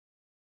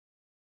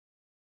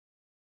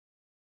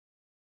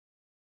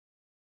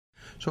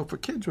So for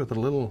kids with a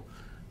little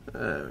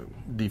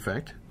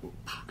defect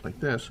like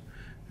this,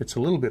 it's a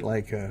little bit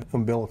like an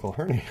umbilical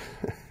hernia.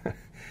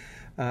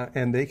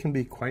 And they can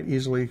be quite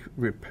easily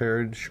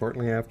repaired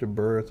shortly after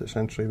birth,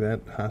 essentially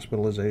that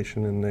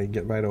hospitalization, and they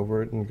get right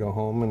over it and go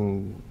home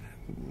and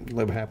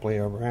live happily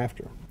ever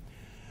after.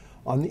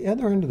 On the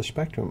other end of the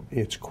spectrum,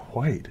 it's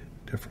quite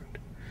different.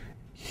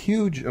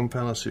 Huge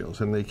omphaloceles,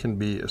 and they can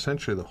be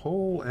essentially the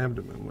whole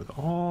abdomen with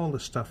all the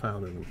stuff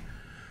out of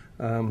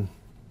them,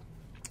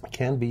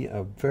 can be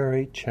a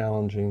very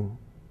challenging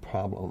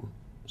problem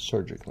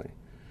surgically,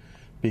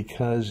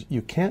 because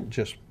you can't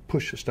just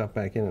push the stuff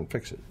back in and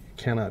fix it. You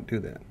cannot do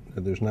that.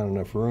 There's not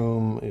enough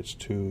room, it's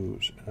too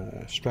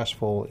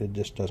stressful, it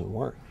just doesn't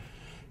work.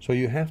 So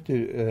you have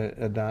to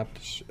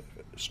adopt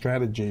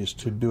strategies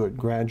to do it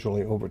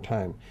gradually over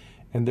time.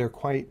 And they're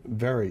quite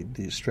varied,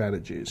 these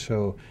strategies.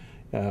 So,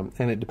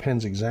 and it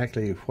depends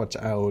exactly what's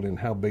out and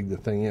how big the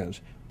thing is.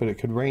 But it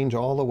could range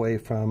all the way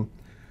from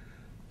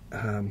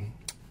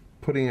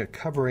putting a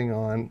covering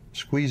on,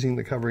 squeezing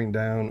the covering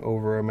down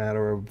over a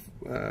matter of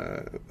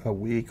a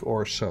week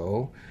or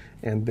so,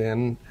 and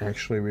then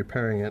actually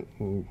repairing it,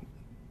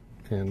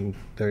 and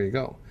there you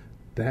go.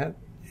 That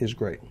is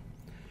great.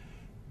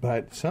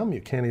 But some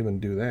you can't even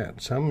do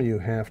that. Some you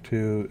have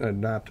to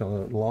adopt a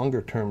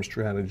longer-term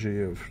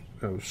strategy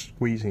of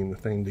squeezing the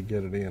thing to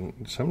get it in,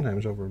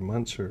 sometimes over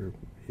months or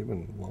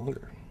even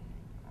longer.